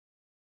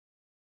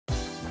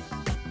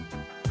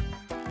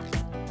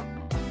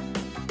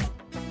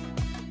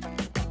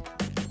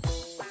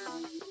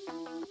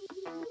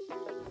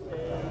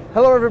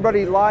Hello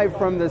everybody, live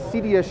from the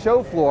CEDIA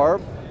show floor.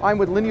 I'm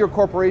with Linear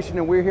Corporation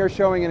and we're here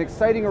showing an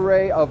exciting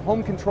array of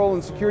home control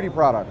and security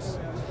products.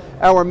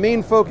 Our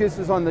main focus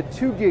is on the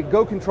 2 gig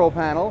Go Control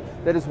panel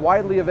that is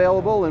widely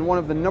available and one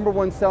of the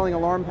 #1 selling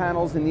alarm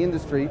panels in the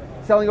industry,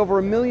 selling over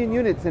 1 million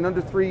units in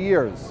under 3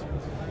 years.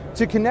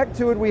 To connect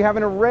to it, we have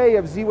an array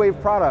of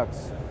Z-Wave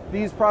products.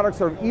 These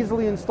products are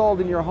easily installed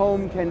in your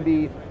home, can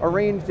be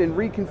arranged and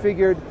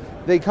reconfigured.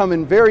 They come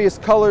in various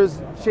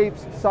colors,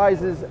 shapes,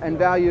 sizes, and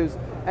values,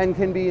 and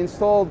can be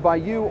installed by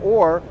you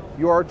or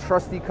your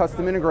trusty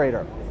custom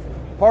integrator.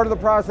 Part of the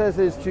process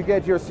is to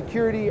get your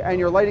security and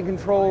your lighting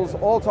controls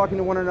all talking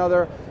to one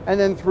another, and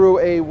then through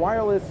a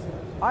wireless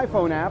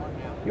iPhone app,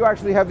 you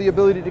actually have the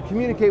ability to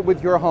communicate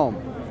with your home.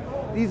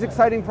 These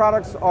exciting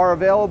products are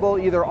available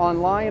either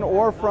online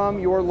or from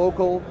your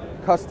local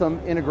custom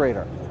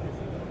integrator.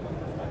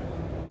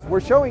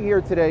 We're showing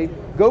here today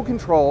Go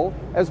Control,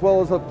 as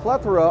well as a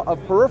plethora of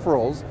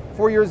peripherals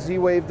for your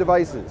Z-Wave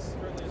devices.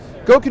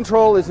 Go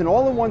Control is an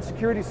all-in-one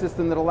security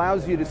system that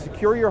allows you to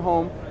secure your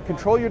home,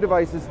 control your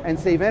devices, and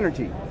save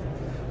energy.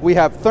 We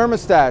have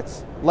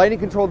thermostats, lighting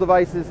control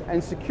devices,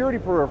 and security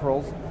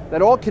peripherals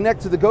that all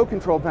connect to the Go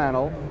Control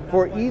panel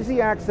for easy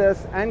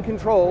access and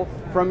control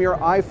from your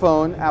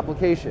iPhone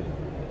application.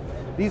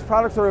 These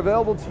products are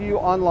available to you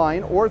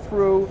online or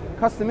through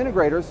custom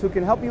integrators who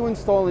can help you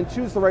install and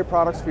choose the right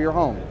products for your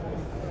home.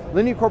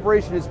 Linear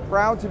Corporation is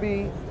proud to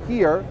be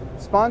here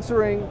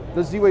sponsoring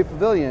the Z-Wave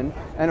Pavilion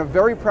and a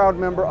very proud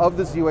member of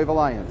the Z-Wave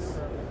Alliance.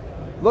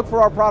 Look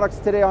for our products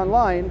today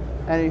online,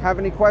 and if you have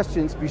any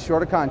questions, be sure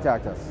to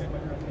contact us.